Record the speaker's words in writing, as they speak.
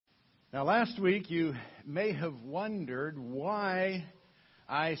Now, last week you may have wondered why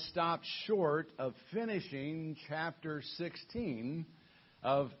I stopped short of finishing chapter 16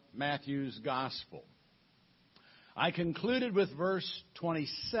 of Matthew's Gospel. I concluded with verse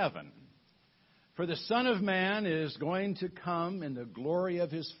 27. For the Son of Man is going to come in the glory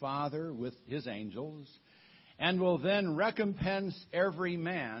of his Father with his angels, and will then recompense every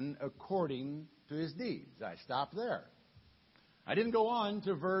man according to his deeds. I stopped there. I didn't go on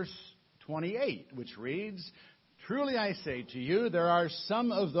to verse 28, which reads, Truly I say to you, there are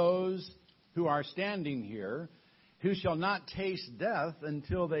some of those who are standing here who shall not taste death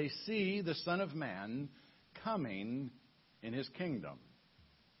until they see the Son of Man coming in his kingdom.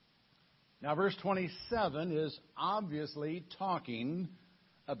 Now, verse 27 is obviously talking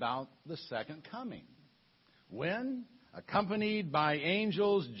about the second coming, when, accompanied by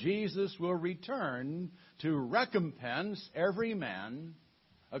angels, Jesus will return to recompense every man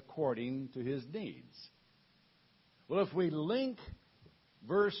according to his deeds. Well, if we link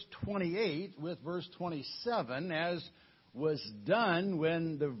verse 28 with verse 27, as was done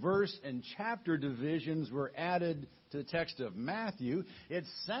when the verse and chapter divisions were added to the text of Matthew, it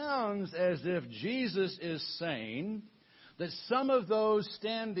sounds as if Jesus is saying that some of those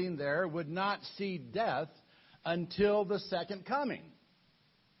standing there would not see death until the second coming.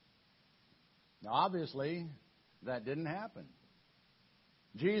 Now, obviously, that didn't happen.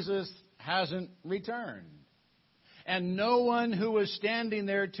 Jesus hasn't returned. And no one who was standing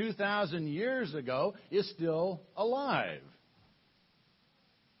there 2,000 years ago is still alive.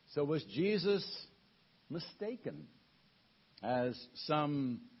 So was Jesus mistaken, as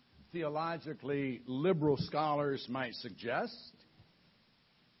some theologically liberal scholars might suggest?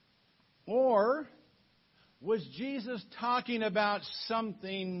 Or was Jesus talking about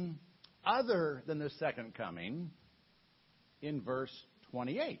something other than the second coming in verse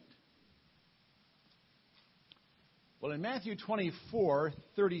 28? Well, in Matthew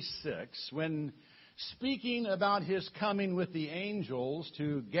 24:36, when speaking about his coming with the angels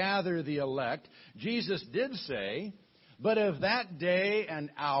to gather the elect, Jesus did say, But of that day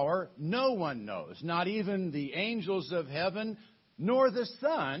and hour no one knows, not even the angels of heaven, nor the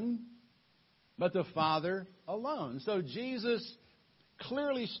Son, but the Father alone. So Jesus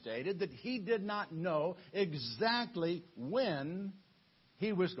clearly stated that he did not know exactly when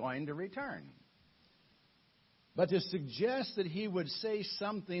he was going to return. But to suggest that he would say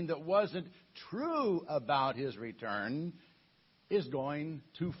something that wasn't true about his return is going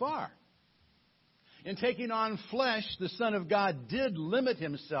too far. In taking on flesh, the Son of God did limit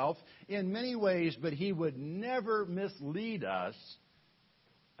himself in many ways, but he would never mislead us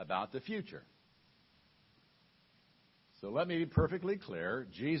about the future. So let me be perfectly clear.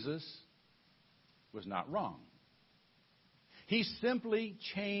 Jesus was not wrong. He simply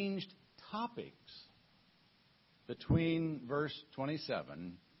changed topics between verse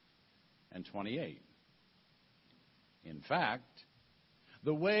 27 and 28. In fact,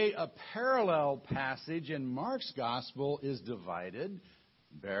 the way a parallel passage in Mark's Gospel is divided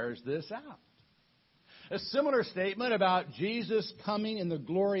bears this out. A similar statement about Jesus coming in the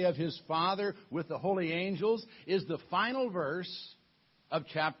glory of his Father with the holy angels is the final verse of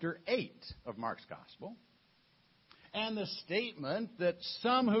chapter 8 of Mark's Gospel. And the statement that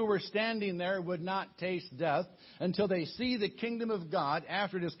some who were standing there would not taste death until they see the kingdom of God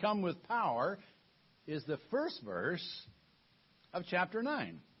after it has come with power is the first verse of chapter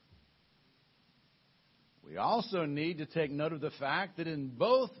 9. We also need to take note of the fact that in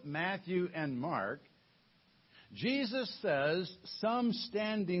both Matthew and Mark, Jesus says some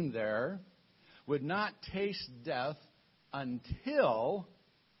standing there would not taste death until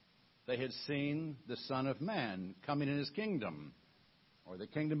they had seen the Son of Man coming in his kingdom, or the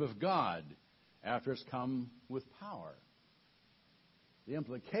kingdom of God after it's come with power. The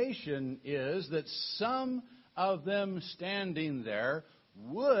implication is that some of them standing there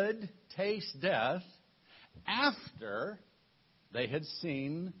would taste death after they had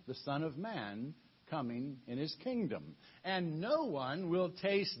seen the Son of Man coming in his kingdom. And no one will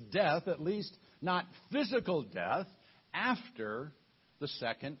taste death, at least not physical death, after the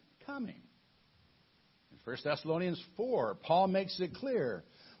second coming. In 1 Thessalonians 4, Paul makes it clear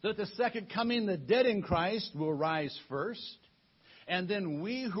that the second coming, the dead in Christ will rise first, and then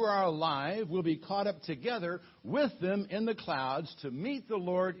we who are alive will be caught up together with them in the clouds to meet the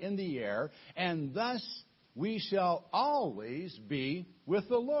Lord in the air, and thus we shall always be with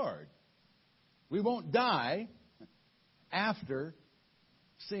the Lord. We won't die after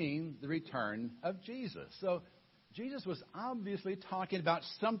seeing the return of Jesus. So Jesus was obviously talking about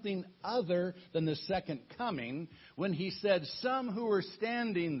something other than the second coming when he said some who were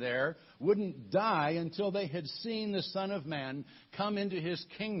standing there wouldn't die until they had seen the Son of Man come into his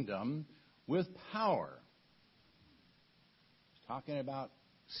kingdom with power. He's talking about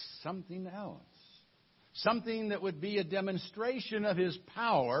something else. Something that would be a demonstration of his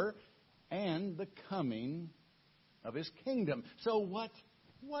power and the coming of his kingdom. So what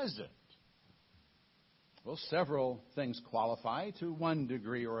was it? Well, several things qualify to one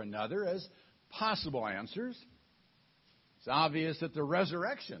degree or another as possible answers. It's obvious that the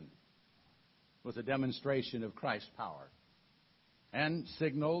resurrection was a demonstration of Christ's power and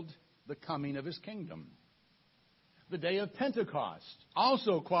signaled the coming of his kingdom. The day of Pentecost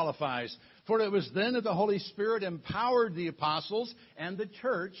also qualifies, for it was then that the Holy Spirit empowered the apostles and the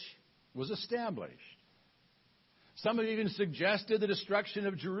church was established. Some have even suggested the destruction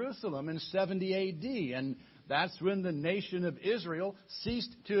of Jerusalem in 70 A.D., and that's when the nation of Israel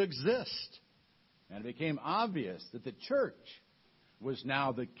ceased to exist. And it became obvious that the church was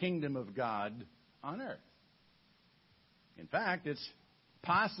now the kingdom of God on earth. In fact, it's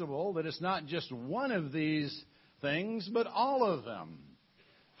possible that it's not just one of these things, but all of them.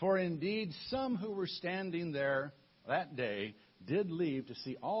 For indeed, some who were standing there that day did leave to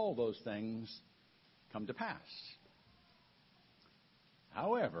see all those things come to pass.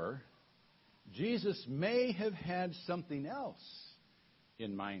 However, Jesus may have had something else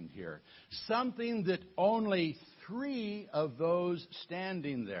in mind here. Something that only 3 of those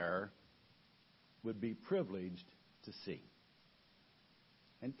standing there would be privileged to see.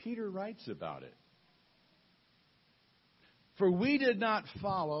 And Peter writes about it. For we did not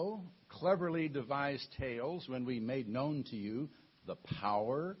follow cleverly devised tales when we made known to you the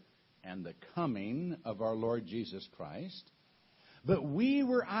power and the coming of our Lord Jesus Christ, but we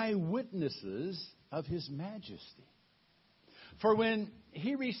were eyewitnesses of His Majesty. For when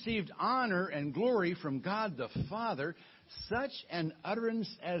He received honor and glory from God the Father, such an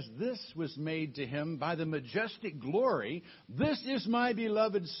utterance as this was made to Him by the majestic glory, "This is my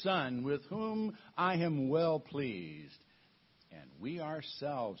beloved Son, with whom I am well pleased." And we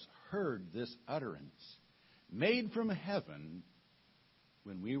ourselves heard this utterance, made from heaven,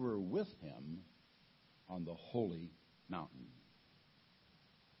 when we were with Him on the holy mountain.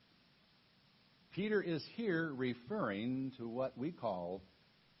 Peter is here referring to what we call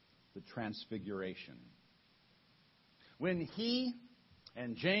the transfiguration. When he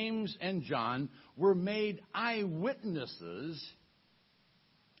and James and John were made eyewitnesses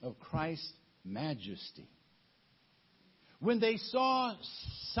of Christ's majesty. When they saw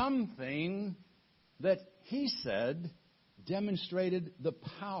something that he said demonstrated the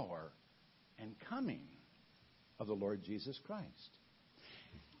power and coming of the Lord Jesus Christ.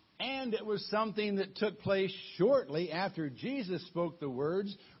 And it was something that took place shortly after Jesus spoke the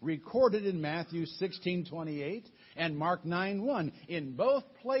words recorded in Matthew 16:28 and Mark 9:1. In both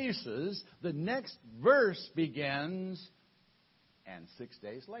places, the next verse begins, "And 6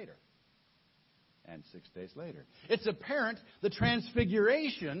 days later." And 6 days later. It's apparent the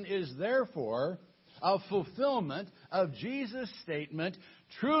transfiguration is therefore a fulfillment of Jesus' statement,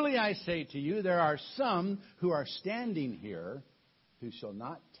 "Truly I say to you, there are some who are standing here who shall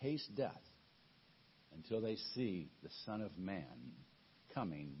not taste death until they see the Son of Man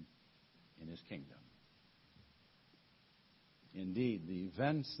coming in His kingdom." Indeed, the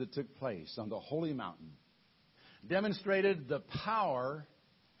events that took place on the holy mountain demonstrated the power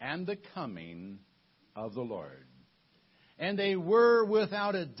and the coming of the Lord. And they were,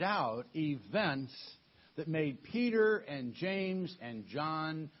 without a doubt, events that made Peter and James and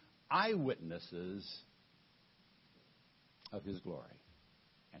John eyewitnesses of His glory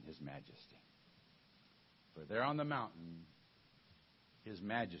and His majesty. For there on the mountain, His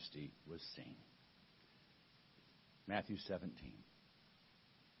majesty was seen. Matthew 17.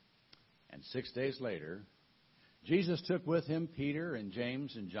 And 6 days later, Jesus took with Him Peter and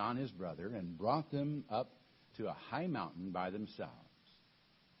James and John his brother and brought them up to a high mountain by themselves.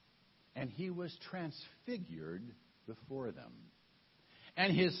 And He was transfigured before them.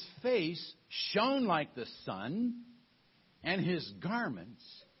 And His face shone like the sun, and His garments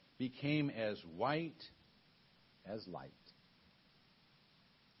became as white as light.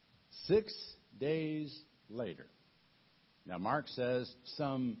 6 days later. Now, Mark says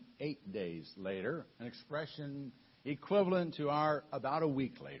some 8 days later, an expression equivalent to our about a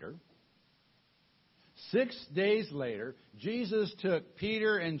week later. 6 days later, Jesus took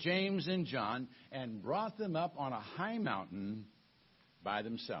Peter and James and John and brought them up on a high mountain by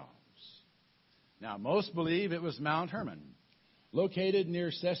themselves. Now, most believe it was Mount Hermon, located near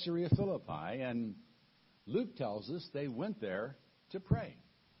Caesarea Philippi, and Luke tells us they went there to pray.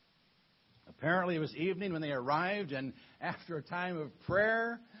 Apparently it was evening when they arrived, and after a time of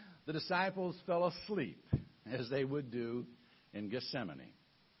prayer, the disciples fell asleep, as they would do in Gethsemane.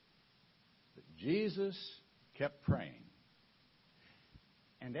 But Jesus kept praying.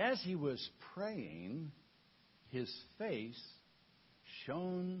 And as he was praying, his face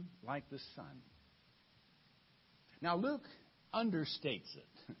shone like the sun. Now, Luke understates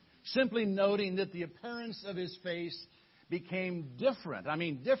it, simply noting that the appearance of his face became different. I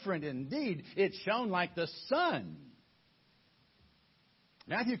mean, different indeed. It shone like the sun.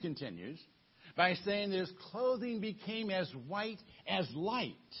 Matthew continues by saying that his clothing became as white as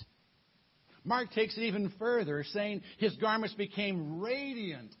light. Mark takes it even further, saying his garments became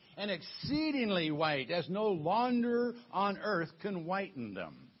radiant and exceedingly white, as no launder on earth can whiten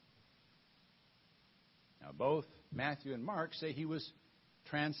them. Now, both Matthew and Mark say he was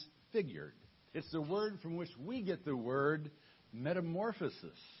transfigured. It's the word from which we get the word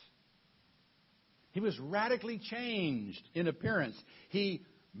metamorphosis. He was radically changed in appearance. He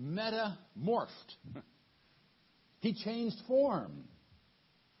metamorphed. He changed form.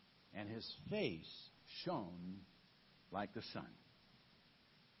 And his face shone like the sun.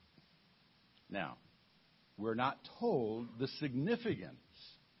 Now, we're not told the significance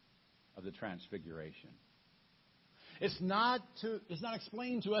of the transfiguration. It's not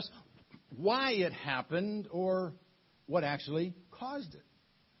explained to us why it happened or what actually caused it.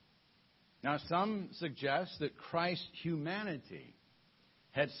 Now, some suggest that Christ's humanity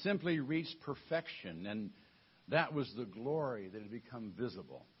had simply reached perfection, and that was the glory that had become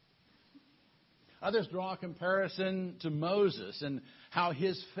visible. Others draw a comparison to Moses and how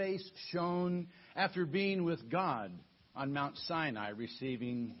his face shone after being with God on Mount Sinai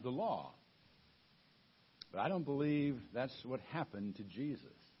receiving the law. But I don't believe that's what happened to Jesus.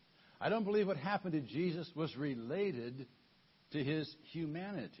 I don't believe what happened to Jesus was related to his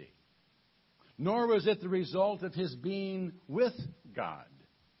humanity. Nor was it the result of his being with God.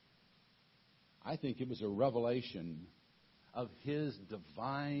 I think it was a revelation of his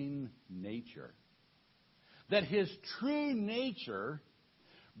divine nature. That his true nature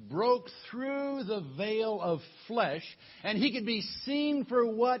broke through the veil of flesh, and he could be seen for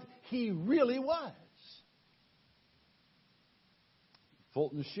what he really was.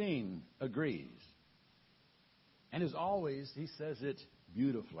 Fulton Sheen agrees. And as always, he says it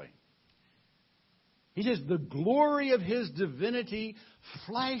beautifully. He says, the glory of his divinity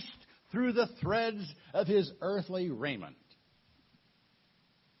flashed through the threads of his earthly raiment.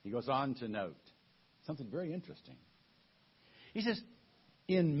 He goes on to note something very interesting. He says,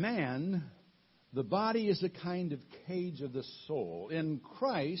 in man, the body is a kind of cage of the soul. In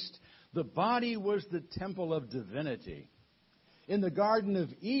Christ, the body was the temple of divinity. In the Garden of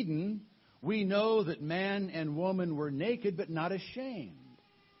Eden, we know that man and woman were naked but not ashamed.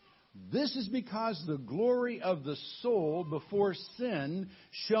 This is because the glory of the soul before sin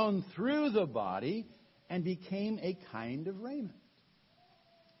shone through the body and became a kind of raiment.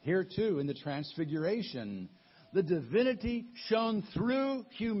 Here, too, in the Transfiguration, the divinity shone through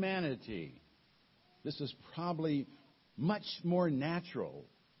humanity. This is probably much more natural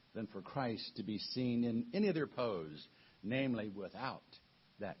than for Christ to be seen in any other pose, namely without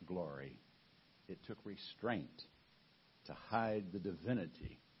that glory. It took restraint to hide the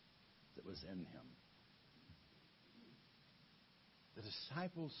divinity that was in him. The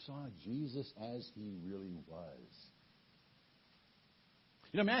disciples saw Jesus as he really was.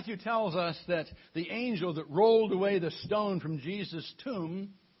 You know, Matthew tells us that the angel that rolled away the stone from Jesus'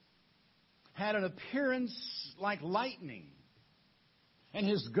 tomb had an appearance like lightning, and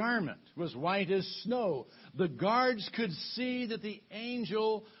his garment was white as snow. The guards could see that the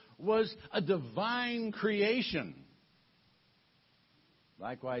angel was a divine creation.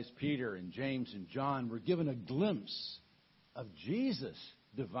 Likewise, Peter and James and John were given a glimpse of Jesus'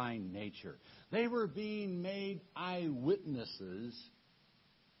 divine nature. They were being made eyewitnesses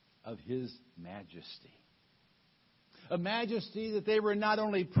of his majesty. A majesty that they were not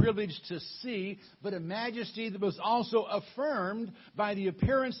only privileged to see, but a majesty that was also affirmed by the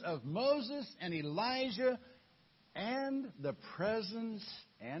appearance of Moses and Elijah and the presence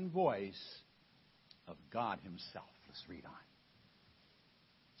and voice of God himself. Let's read on.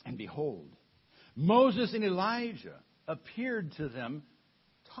 And behold, Moses and Elijah appeared to them,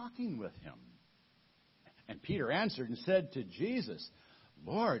 talking with him. And Peter answered and said to Jesus,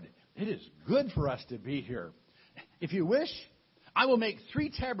 Lord, it is good for us to be here. If you wish, I will make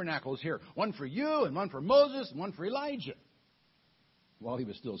 3 tabernacles here, one for you, and one for Moses, and one for Elijah. While he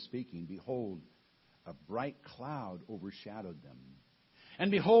was still speaking, behold, a bright cloud overshadowed them.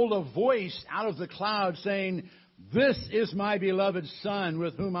 And behold, a voice out of the cloud saying, "This is my beloved Son,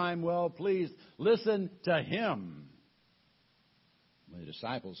 with whom I am well pleased. Listen to him." When the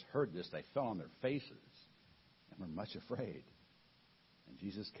disciples heard this, they fell on their faces and were much afraid. And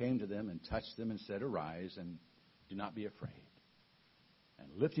Jesus came to them and touched them and said, "Arise, and do not be afraid."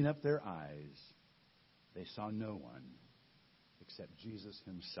 And lifting up their eyes, they saw no one except Jesus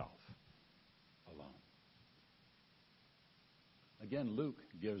himself alone. Again, Luke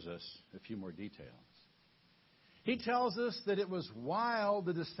gives us a few more details. He tells us that it was while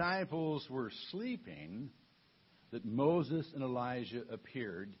the disciples were sleeping that Moses and Elijah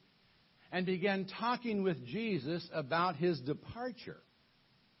appeared and began talking with Jesus about his departure,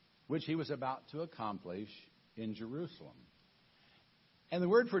 which he was about to accomplish in Jerusalem. And the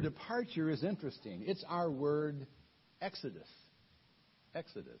word for departure is interesting. It's our word exodus.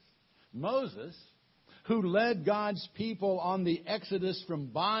 Exodus. Moses, who led God's people on the exodus from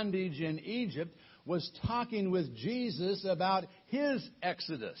bondage in Egypt, was talking with Jesus about his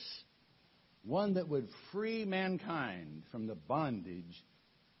exodus, one that would free mankind from the bondage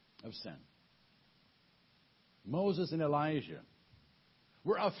of sin. Moses and Elijah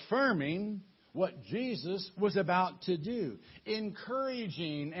were affirming what Jesus was about to do,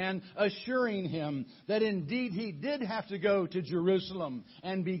 encouraging and assuring him that indeed he did have to go to Jerusalem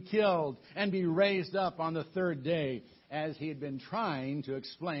and be killed and be raised up on the third day, as he had been trying to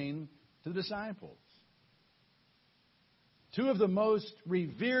explain to the disciples. Two of the most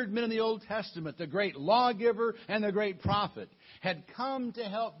revered men in the Old Testament, the great lawgiver and the great prophet, had come to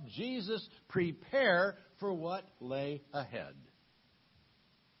help Jesus prepare for what lay ahead.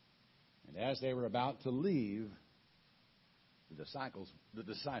 And as they were about to leave, the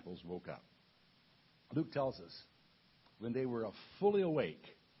disciples woke up. Luke tells us, when they were fully awake,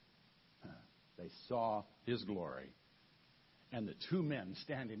 they saw his glory and the two men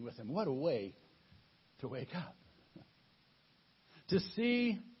standing with him. What a way to wake up. To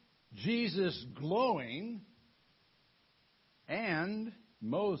see Jesus glowing and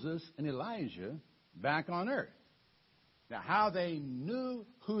Moses and Elijah back on earth. Now, how they knew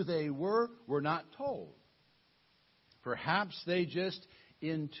who they were not told. Perhaps they just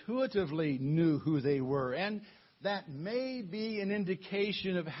intuitively knew who they were, and that may be an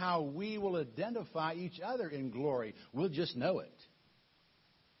indication of how we will identify each other in glory. We'll just know it.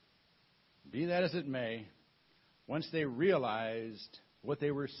 Be that as it may, once they realized what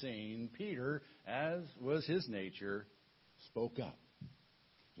they were seeing, Peter, as was his nature, spoke up.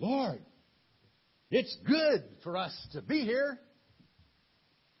 "Lord, it's good for us to be here.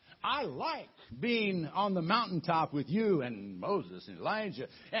 I like being on the mountaintop with you and Moses and Elijah.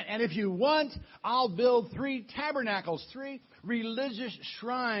 And if you want, I'll build 3 tabernacles, 3 religious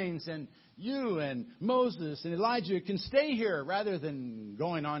shrines, and you and Moses and Elijah can stay here rather than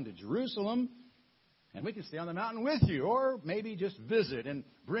going on to Jerusalem. And we can stay on the mountain with you, or maybe just visit and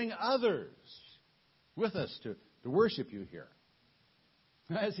bring others with us to worship you here."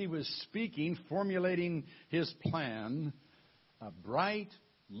 As he was speaking, formulating his plan, a bright,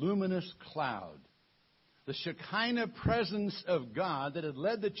 luminous cloud, the Shekinah presence of God that had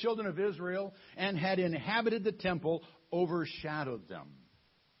led the children of Israel and had inhabited the temple, overshadowed them.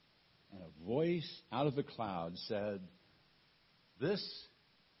 And a voice out of the cloud said, "This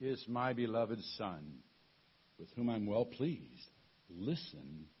is my beloved Son, with whom I'm well pleased.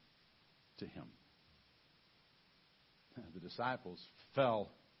 Listen to him." The disciples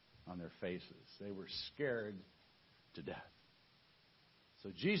fell on their faces. They were scared to death.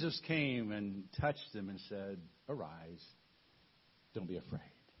 So Jesus came and touched them and said, "Arise, don't be afraid."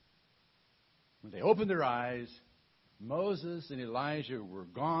 When they opened their eyes, Moses and Elijah were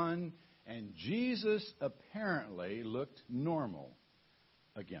gone, and Jesus apparently looked normal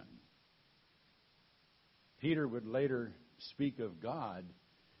again. Peter would later speak of God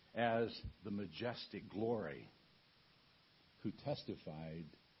as the majestic glory, who testified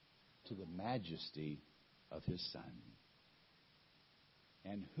to the majesty of his Son,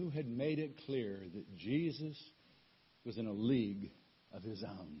 and who had made it clear that Jesus was in a league of his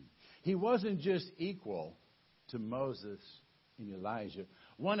own. He wasn't just equal to Moses and Elijah,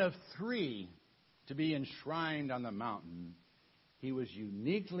 one of 3 to be enshrined on the mountain. He was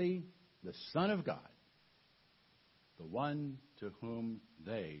uniquely the Son of God, the one to whom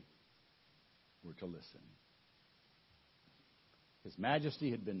they were to listen. His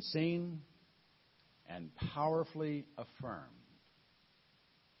majesty had been seen and powerfully affirmed.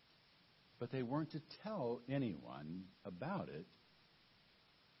 But they weren't to tell anyone about it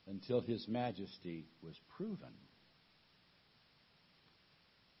until his majesty was proven.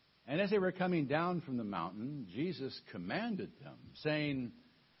 And as they were coming down from the mountain, Jesus commanded them, saying,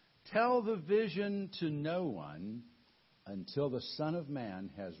 "Tell the vision to no one until the Son of Man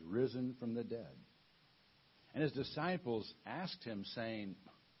has risen from the dead." And his disciples asked him, saying,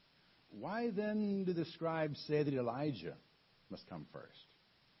 "Why then do the scribes say that Elijah must come first?"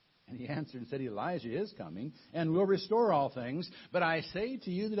 And he answered and said, "Elijah is coming and will restore all things. But I say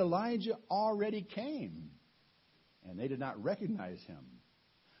to you that Elijah already came, and they did not recognize him,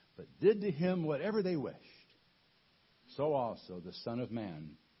 but did to him whatever they wished. So also the Son of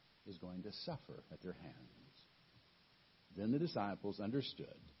Man is going to suffer at their hands." Then the disciples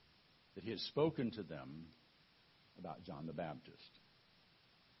understood that he had spoken to them about John the Baptist.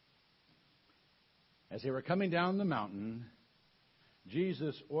 As they were coming down the mountain,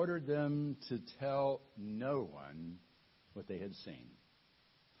 Jesus ordered them to tell no one what they had seen.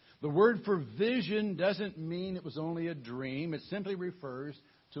 The word for vision doesn't mean it was only a dream. It simply refers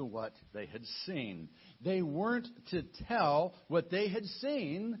to what they had seen. They weren't to tell what they had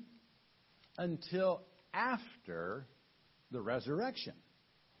seen until after the resurrection.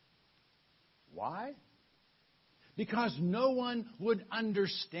 Why? Because no one would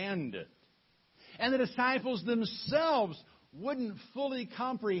understand it. And the disciples themselves wouldn't fully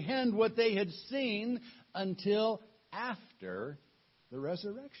comprehend what they had seen until after the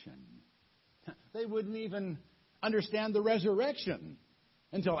resurrection. They wouldn't even understand the resurrection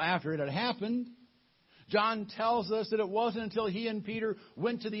until after it had happened. John tells us that it wasn't until he and Peter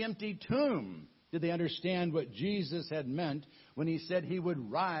went to the empty tomb did they understand what Jesus had meant when he said he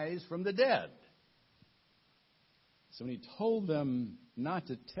would rise from the dead. So when he told them not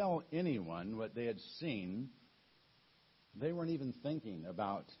to tell anyone what they had seen, they weren't even thinking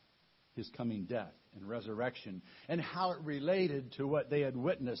about his coming death and resurrection and how it related to what they had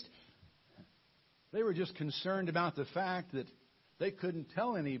witnessed. They were just concerned about the fact that they couldn't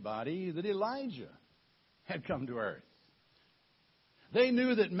tell anybody that Elijah had come to earth. They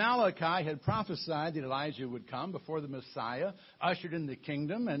knew that Malachi had prophesied that Elijah would come before the Messiah ushered in the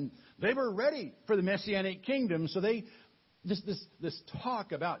kingdom, and they were ready for the Messianic kingdom. So this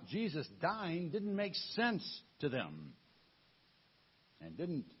talk about Jesus dying didn't make sense to them. And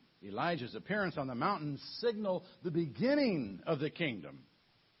didn't Elijah's appearance on the mountain signal the beginning of the kingdom?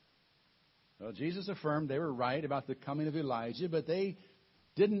 Well, Jesus affirmed they were right about the coming of Elijah, but they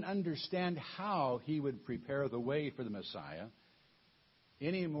didn't understand how he would prepare the way for the Messiah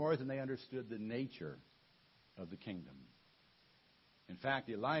any more than they understood the nature of the kingdom. In fact,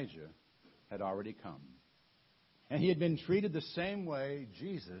 Elijah had already come. And he had been treated the same way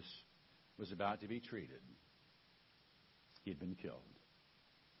Jesus was about to be treated. He had been killed.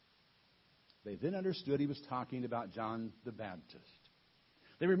 They then understood he was talking about John the Baptist.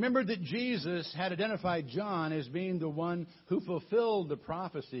 They remembered that Jesus had identified John as being the one who fulfilled the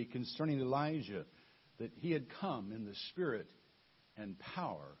prophecy concerning Elijah, that he had come in the spirit and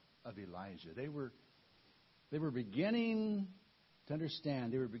power of Elijah. They were beginning to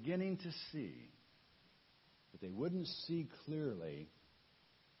understand. They were beginning to see. But they wouldn't see clearly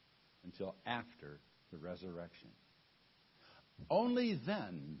until after the resurrection. Only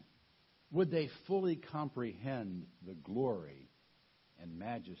then would they fully comprehend the glory and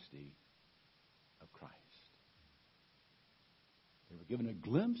majesty of Christ. They were given a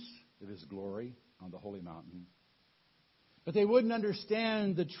glimpse of his glory on the holy mountain. But they wouldn't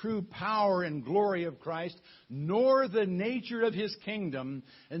understand the true power and glory of Christ, nor the nature of his kingdom,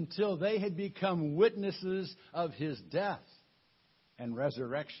 until they had become witnesses of his death and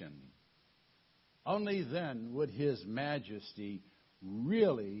resurrection. Only then would his majesty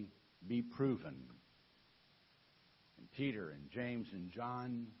really be proven. And Peter and James and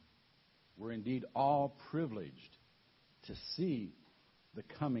John were indeed all privileged to see the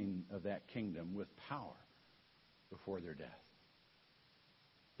coming of that kingdom with power before their death.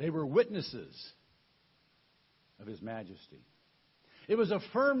 They were witnesses of his majesty. It was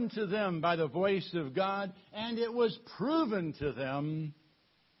affirmed to them by the voice of God, and it was proven to them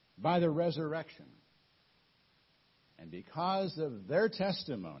by the resurrection. And because of their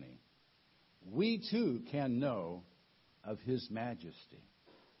testimony, we too can know of his majesty.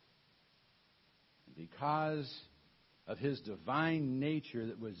 And because of his divine nature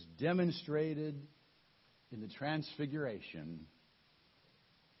that was demonstrated in the transfiguration,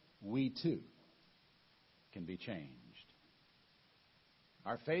 we too can be changed.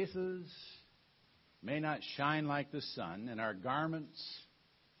 Our faces may not shine like the sun, and our garments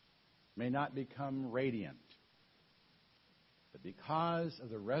may not become radiant. But because of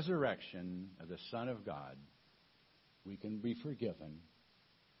the resurrection of the Son of God, we can be forgiven.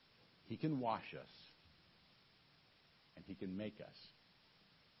 He can wash us, and he can make us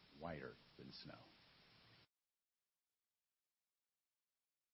whiter than snow.